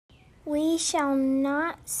We shall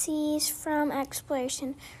not cease from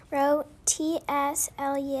exploration, wrote T.S.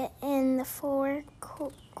 Eliot in the Four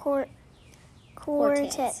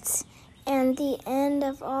Quartets. And the end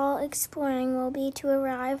of all exploring will be to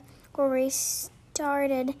arrive where we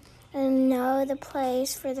started and know the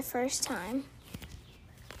place for the first time.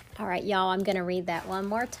 All right, y'all, I'm going to read that one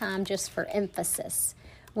more time just for emphasis.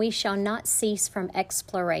 We shall not cease from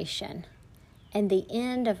exploration, and the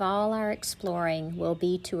end of all our exploring will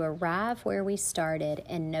be to arrive where we started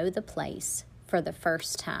and know the place for the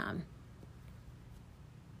first time.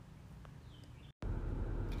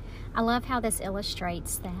 I love how this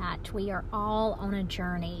illustrates that we are all on a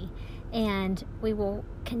journey and we will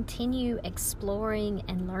continue exploring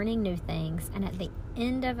and learning new things. And at the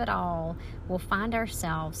end of it all, we'll find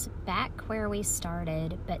ourselves back where we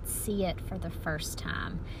started, but see it for the first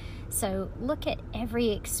time. So look at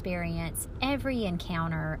every experience, every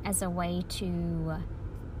encounter as a way to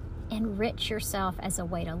enrich yourself, as a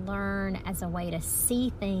way to learn, as a way to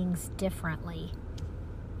see things differently.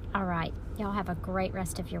 All right, y'all have a great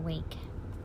rest of your week.